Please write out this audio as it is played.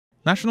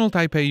National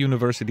Taipei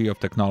University of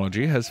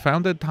Technology has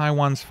founded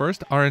Taiwan's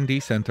first R&D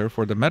center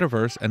for the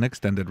metaverse and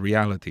extended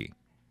reality.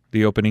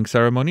 The opening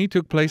ceremony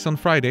took place on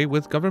Friday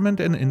with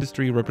government and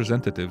industry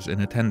representatives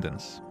in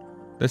attendance.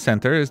 The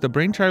center is the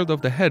brainchild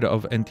of the head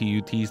of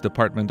NTUT's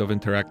Department of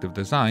Interactive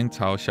Design,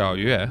 Cao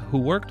Xiaoyue, who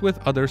worked with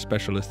other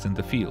specialists in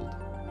the field.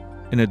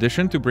 In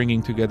addition to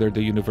bringing together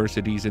the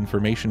university's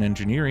information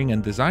engineering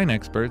and design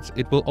experts,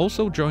 it will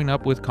also join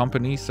up with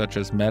companies such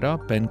as Meta,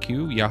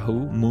 BenQ,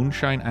 Yahoo,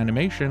 Moonshine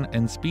Animation,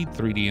 and Speed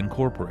 3D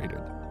Incorporated.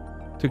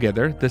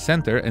 Together, the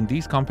center and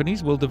these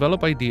companies will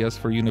develop ideas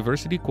for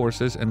university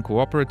courses and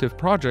cooperative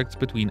projects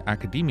between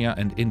academia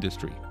and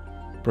industry.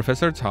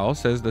 Professor Cao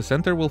says the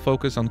center will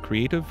focus on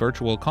creative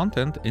virtual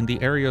content in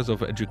the areas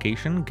of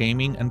education,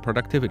 gaming, and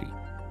productivity.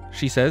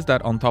 She says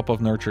that on top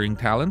of nurturing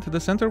talent, the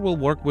center will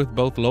work with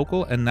both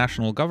local and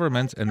national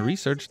governments and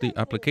research the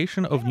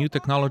application of new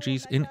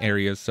technologies in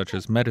areas such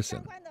as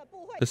medicine.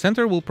 The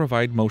center will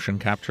provide motion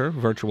capture,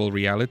 virtual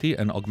reality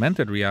and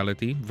augmented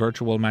reality,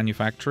 virtual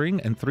manufacturing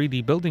and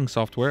 3D building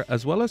software,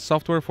 as well as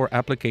software for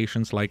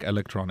applications like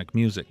electronic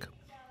music.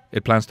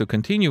 It plans to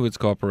continue its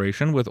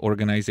cooperation with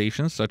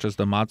organizations such as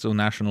the Matsu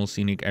National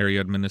Scenic Area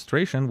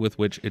Administration, with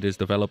which it is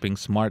developing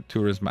smart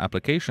tourism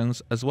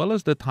applications, as well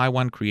as the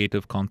Taiwan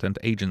Creative Content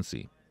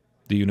Agency.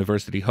 The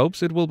university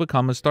hopes it will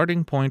become a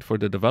starting point for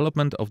the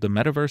development of the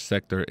metaverse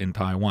sector in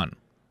Taiwan.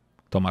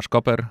 Tomasz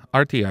Koper,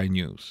 RTI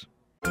News.